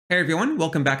Hey everyone,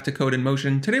 welcome back to Code in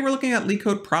Motion. Today we're looking at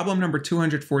LeetCode problem number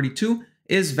 242,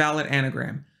 is valid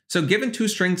anagram. So given two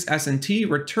strings s and t,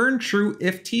 return true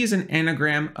if t is an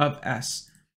anagram of s.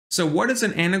 So what is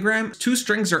an anagram? Two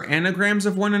strings are anagrams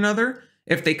of one another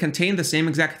if they contain the same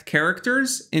exact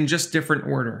characters in just different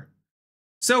order.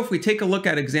 So if we take a look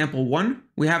at example 1,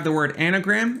 we have the word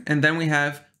anagram, and then we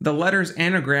have the letters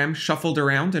anagram shuffled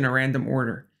around in a random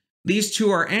order. These two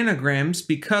are anagrams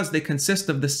because they consist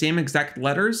of the same exact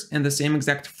letters and the same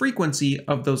exact frequency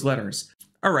of those letters.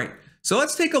 All right, so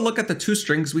let's take a look at the two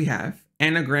strings we have,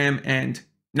 anagram and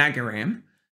nagram.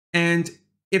 And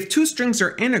if two strings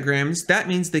are anagrams, that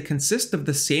means they consist of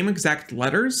the same exact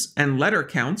letters and letter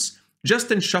counts, just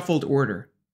in shuffled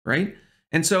order, right?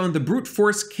 And so in the brute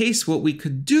force case, what we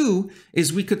could do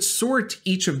is we could sort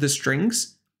each of the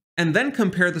strings and then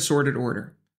compare the sorted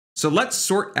order. So let's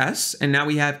sort S, and now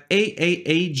we have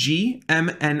AAAGMNR,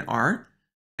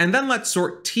 and then let's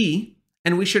sort T,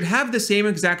 and we should have the same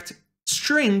exact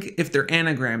string if they're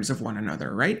anagrams of one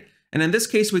another, right? And in this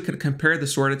case, we could compare the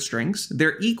sorted strings.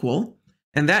 They're equal,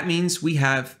 and that means we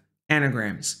have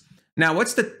anagrams. Now,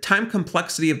 what's the time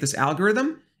complexity of this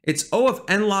algorithm? It's O of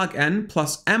n log n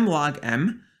plus m log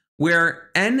m, where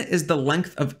n is the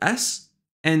length of S,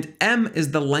 and m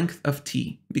is the length of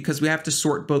T, because we have to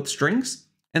sort both strings.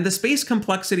 And the space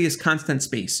complexity is constant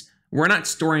space. We're not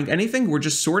storing anything, we're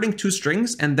just sorting two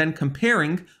strings and then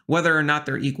comparing whether or not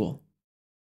they're equal.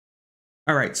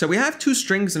 All right, so we have two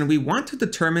strings and we want to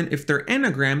determine if they're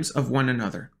anagrams of one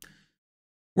another.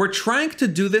 We're trying to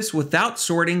do this without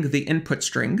sorting the input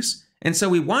strings, and so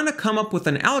we want to come up with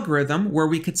an algorithm where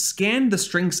we could scan the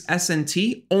strings s and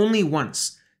t only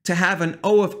once to have an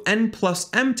O of n plus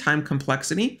m time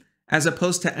complexity as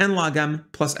opposed to n log m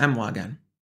plus m log n.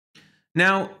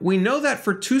 Now, we know that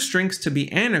for two strings to be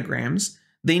anagrams,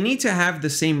 they need to have the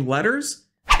same letters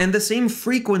and the same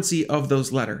frequency of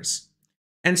those letters.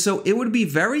 And so it would be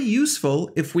very useful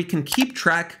if we can keep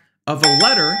track of a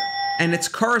letter and its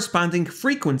corresponding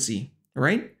frequency,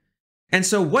 right? And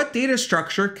so what data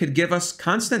structure could give us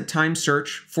constant time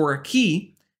search for a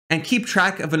key and keep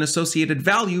track of an associated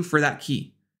value for that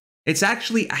key? It's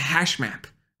actually a hash map,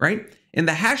 right? In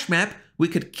the hash map, we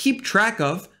could keep track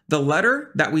of the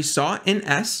letter that we saw in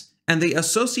S and the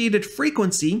associated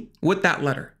frequency with that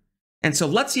letter. And so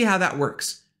let's see how that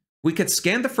works. We could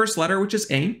scan the first letter, which is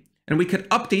A, and we could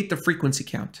update the frequency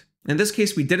count. In this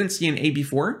case, we didn't see an A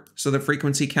before, so the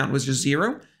frequency count was just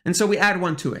 0, and so we add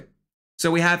 1 to it.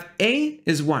 So we have A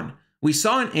is 1. We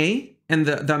saw an A, and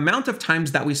the amount of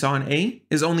times that we saw an A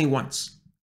is only once.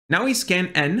 Now we scan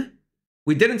N.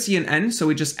 We didn't see an N, so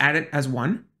we just add it as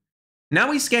 1. Now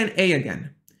we scan A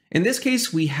again. In this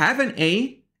case, we have an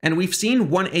A, and we've seen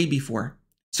one A before.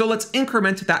 So let's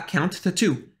increment that count to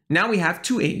 2. Now we have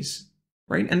 2 A's,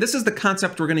 right? And this is the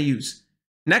concept we're going to use.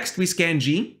 Next, we scan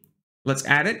G. Let's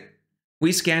add it.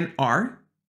 We scan R.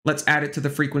 Let's add it to the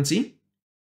frequency.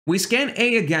 We scan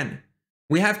A again.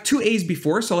 We have 2 A's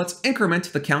before, so let's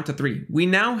increment the count to 3. We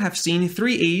now have seen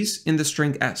 3 A's in the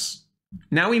string S.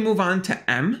 Now we move on to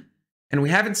M, and we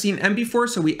haven't seen M before,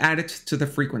 so we add it to the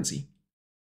frequency.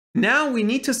 Now we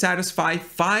need to satisfy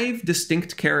 5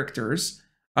 distinct characters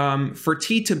for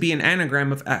T to be an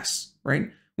anagram of S, right?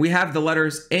 We have the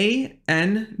letters A,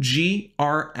 N, G,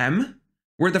 R, M,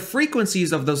 where the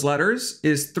frequencies of those letters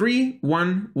is 3,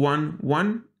 1, 1,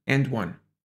 1, and 1.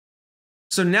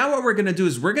 So now what we're going to do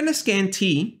is we're going to scan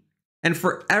T, and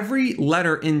for every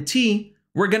letter in T,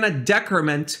 we're going to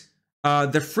decrement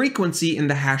the frequency in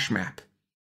the hash map.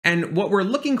 And what we're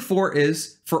looking for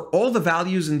is for all the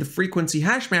values in the frequency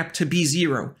hash map to be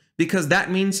 0, because that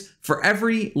means for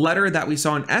every letter that we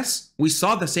saw in S, we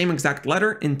saw the same exact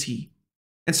letter in T.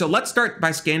 And so let's start by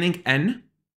scanning N.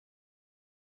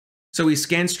 So we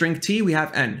scan string T, we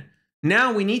have N.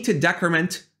 Now we need to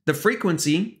decrement the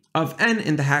frequency of N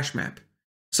in the hash map.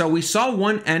 So we saw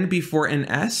one N before in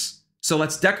S, so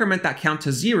let's decrement that count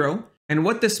to 0. And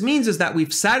what this means is that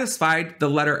we've satisfied the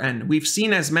letter N. We've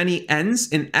seen as many N's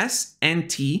in S and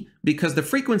T because the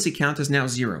frequency count is now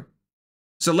 0.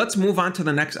 So let's move on to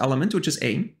the next element, which is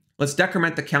A. Let's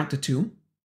decrement the count to 2.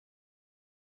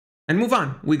 And move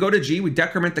on. We go to G, we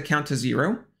decrement the count to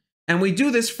 0. And we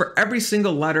do this for every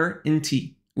single letter in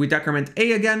T. We decrement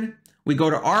A again. We go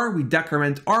to R, we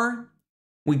decrement R.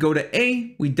 We go to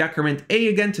A, we decrement A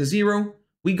again to 0.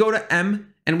 We go to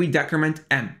M, and we decrement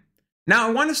M. Now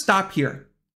I want to stop here.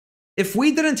 If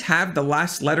we didn't have the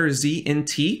last letter Z in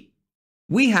T,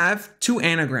 we have 2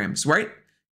 anagrams, right?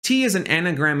 T is an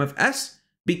anagram of S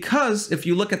because if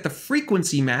you look at the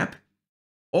frequency map,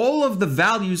 all of the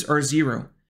values are 0.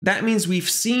 That means we've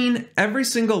seen every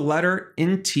single letter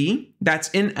in T that's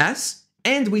in S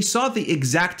And we saw the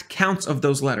exact counts of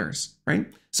those letters, right?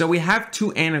 So we have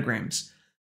 2 anagrams.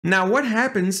 Now, what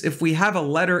happens if we have a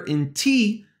letter in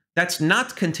T that's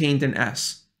not contained in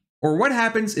S? Or what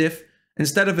happens if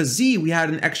instead of a Z, we had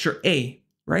an extra A,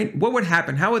 right? What would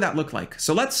happen? How would that look like?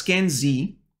 So let's scan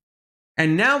Z.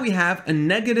 And now we have a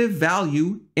negative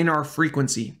value in our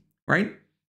frequency, right?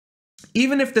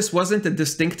 Even if this wasn't a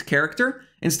distinct character,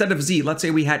 instead of Z, let's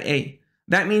say we had A.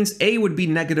 That means A would be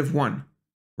 -1,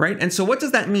 right? And so what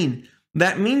does that mean?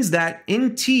 That means that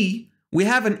in T, we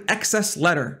have an excess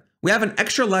letter. We have an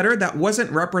extra letter that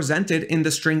wasn't represented in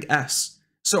the string S.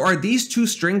 So are these 2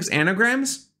 strings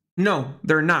anagrams? No,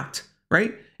 they're not,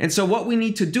 right? And so what we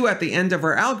need to do at the end of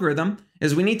our algorithm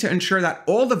is we need to ensure that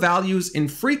all the values in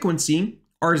frequency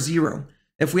are 0.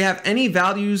 If we have any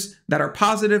values that are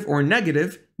positive or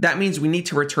negative, that means we need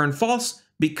to return false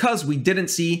because we didn't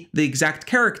see the exact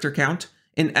character count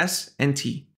in S and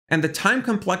T. And the time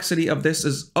complexity of this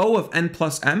is O of n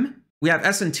plus m. We have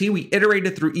S and T, we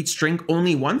iterated through each string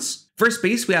only once. For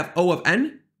space, we have O of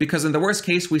n, because in the worst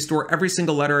case, we store every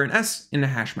single letter in S in a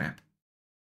hash map.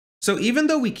 So even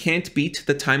though we can't beat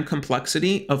the time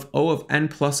complexity of O of n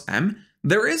plus m,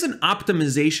 there is an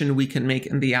optimization we can make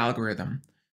in the algorithm.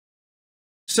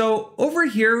 So over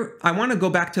here, I want to go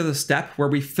back to the step where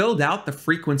we filled out the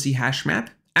frequency hash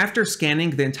map after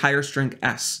scanning the entire string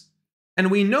S. And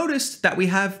we noticed that we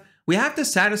have to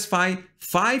satisfy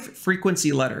 5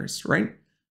 frequency letters, right?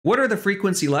 What are the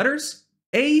frequency letters?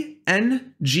 A,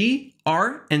 N, G,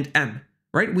 R, and M,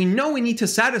 right? We know we need to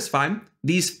satisfy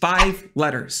these 5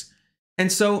 letters.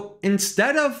 And so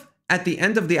instead of at the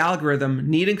end of the algorithm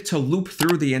needing to loop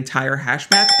through the entire hash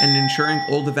map and ensuring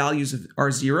all the values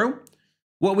are 0,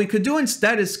 what we could do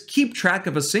instead is keep track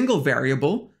of a single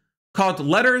variable called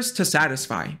letters to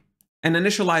satisfy and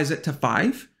initialize it to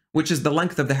 5, which is the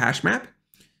length of the hash map.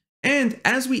 And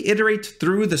as we iterate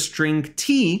through the string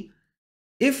T,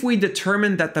 if we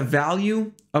determine that the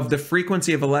value of the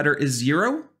frequency of a letter is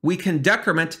 0, we can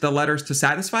decrement the letters to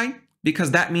satisfy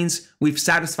because that means we've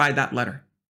satisfied that letter.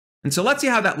 And so let's see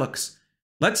how that looks.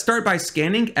 Let's start by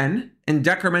scanning N and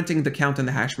decrementing the count in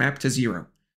the hash map to 0.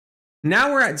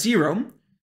 Now we're at 0,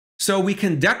 so we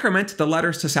can decrement the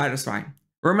letters to satisfy.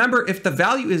 Remember, if the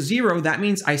value is 0, that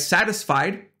means I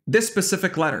satisfied this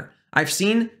specific letter. I've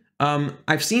seen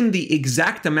the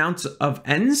exact amounts of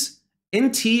N's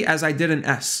in T as I did in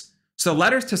S. So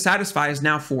letters to satisfy is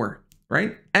now 4,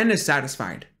 right? N is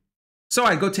satisfied. So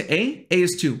I go to A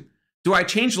is 2. Do I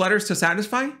change letters to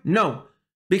satisfy? No,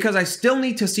 because I still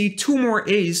need to see 2 more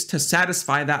A's to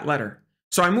satisfy that letter.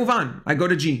 So I move on, I go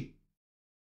to G.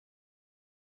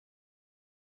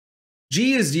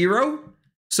 G is 0,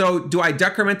 so do I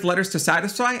decrement letters to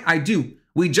satisfy? I do.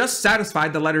 We just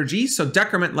satisfied the letter G, so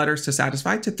decrement letters to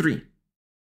satisfy to 3.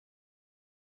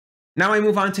 Now I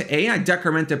move on to A, I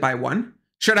decrement it by 1.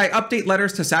 Should I update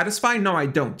letters to satisfy? No, I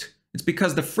don't. It's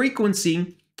because the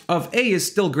frequency of A is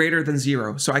still greater than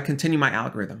 0, so I continue my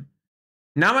algorithm.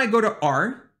 Now I go to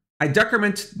R, I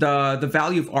decrement the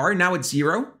value of R, now it's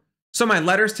 0. So my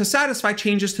letters to satisfy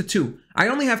changes to 2. I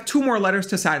only have 2 more letters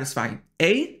to satisfy,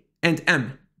 A and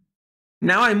M.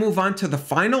 Now I move on to the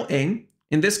final A.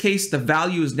 In this case, the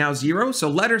value is now 0, so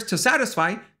letters to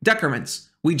satisfy decrements.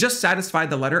 We just satisfied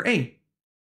the letter A.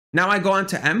 Now I go on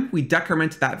to M, we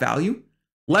decrement that value.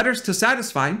 Letters to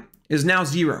satisfy is now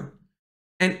 0.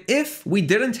 And if we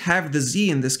didn't have the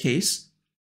Z in this case,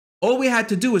 all we had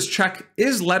to do is check,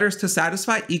 is letters to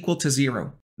satisfy equal to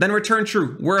 0? Then return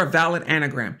true, we're a valid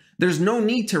anagram. There's no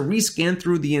need to rescan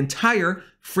through the entire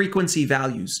frequency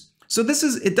values. So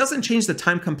it doesn't change the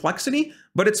time complexity,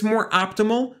 but it's more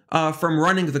optimal from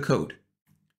running the code.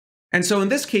 And so in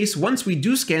this case, once we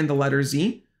do scan the letter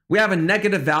Z, we have a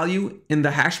negative value in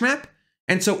the hash map.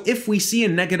 And so if we see a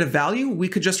negative value, we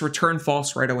could just return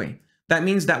false right away. That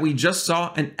means that we just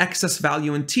saw an excess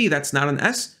value in T that's not an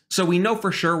S, so we know for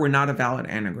sure we're not a valid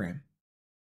anagram.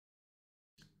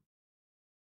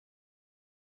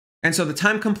 And so the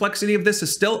time complexity of this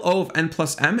is still O of n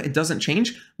plus m. It doesn't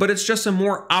change, but it's just a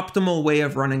more optimal way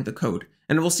of running the code.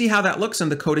 And we'll see how that looks in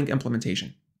the coding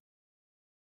implementation.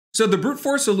 So the brute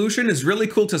force solution is really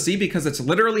cool to see because it's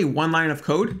literally one line of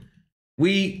code.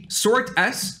 We sort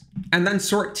S and then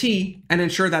sort T and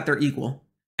ensure that they're equal.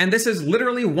 And this is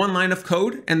literally one line of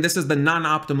code, and this is the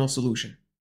non-optimal solution.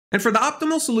 And for the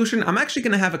optimal solution, I'm actually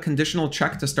going to have a conditional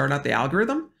check to start out the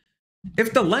algorithm.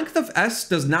 If the length of S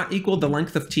does not equal the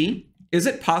length of T, is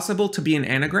it possible to be an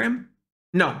anagram?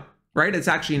 No, right? It's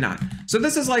actually not. So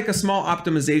this is like a small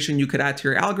optimization you could add to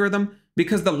your algorithm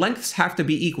because the lengths have to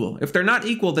be equal. If they're not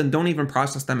equal, then don't even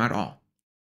process them at all.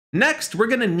 Next, we're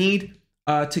going to need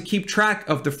to keep track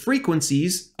of the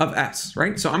frequencies of S,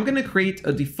 right? So I'm going to create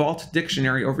a default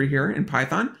dictionary over here in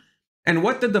Python. And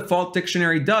what the default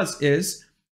dictionary does is,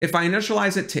 if I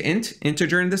initialize it to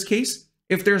integer in this case,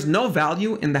 if there's no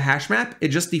value in the hash map, it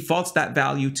just defaults that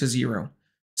value to 0.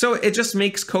 So it just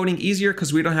makes coding easier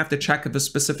because we don't have to check if a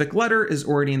specific letter is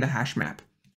already in the hash map.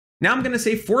 Now I'm going to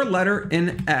say for letter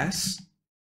in S,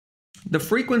 the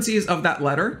frequencies of that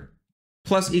letter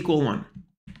plus equal 1.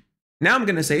 Now I'm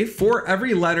going to say for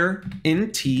every letter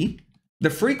in T, the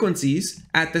frequencies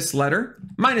at this letter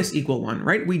minus equal 1,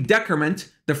 right? We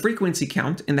decrement the frequency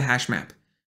count in the hash map.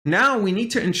 Now we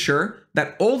need to ensure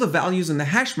that all the values in the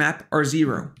hash map are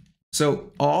 0.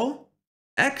 So all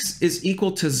x is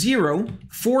equal to 0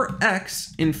 for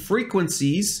x in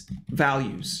frequencies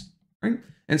values, right?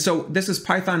 And so this is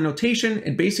Python notation.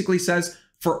 It basically says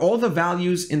for all the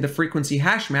values in the frequency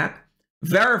hash map,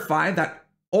 verify that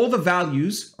all the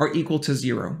values are equal to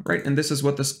 0, right? And this is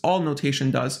what this all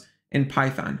notation does in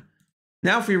Python.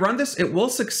 Now, if we run this, it will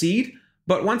succeed.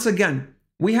 But once again,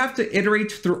 we have to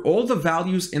iterate through all the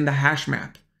values in the hash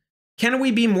map. Can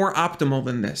we be more optimal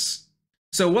than this?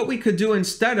 So what we could do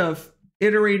instead of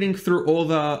iterating through all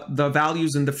the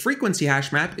values in the frequency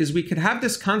hash map is we could have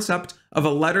this concept of a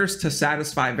letters to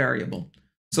satisfy variable.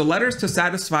 So letters to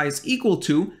satisfy is equal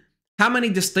to how many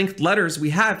distinct letters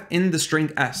we have in the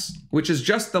string S, which is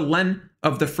just the len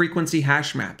of the frequency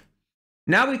hash map.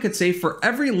 Now we could say for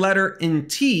every letter in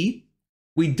T,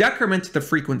 we decrement the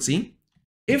frequency.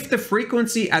 If the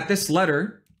frequency at this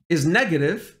letter is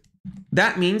negative,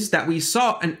 that means that we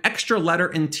saw an extra letter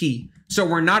in T. So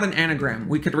we're not an anagram.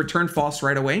 We could return false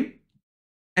right away.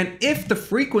 And if the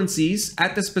frequencies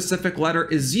at the specific letter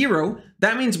is 0,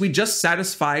 that means we just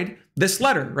satisfied this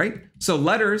letter, right? So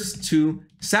letters to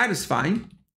satisfy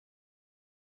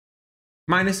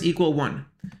minus equal 1.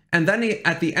 And then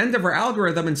at the end of our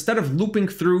algorithm, instead of looping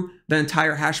through the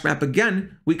entire hash map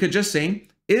again, we could just say,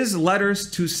 is letters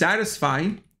to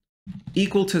satisfy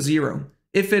equal to 0?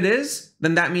 If it is,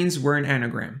 then that means we're an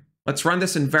anagram. Let's run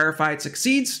this and verify it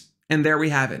succeeds. And there we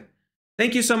have it.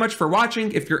 Thank you so much for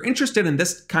watching. If you're interested in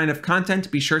this kind of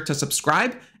content, be sure to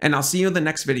subscribe, and I'll see you in the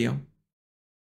next video.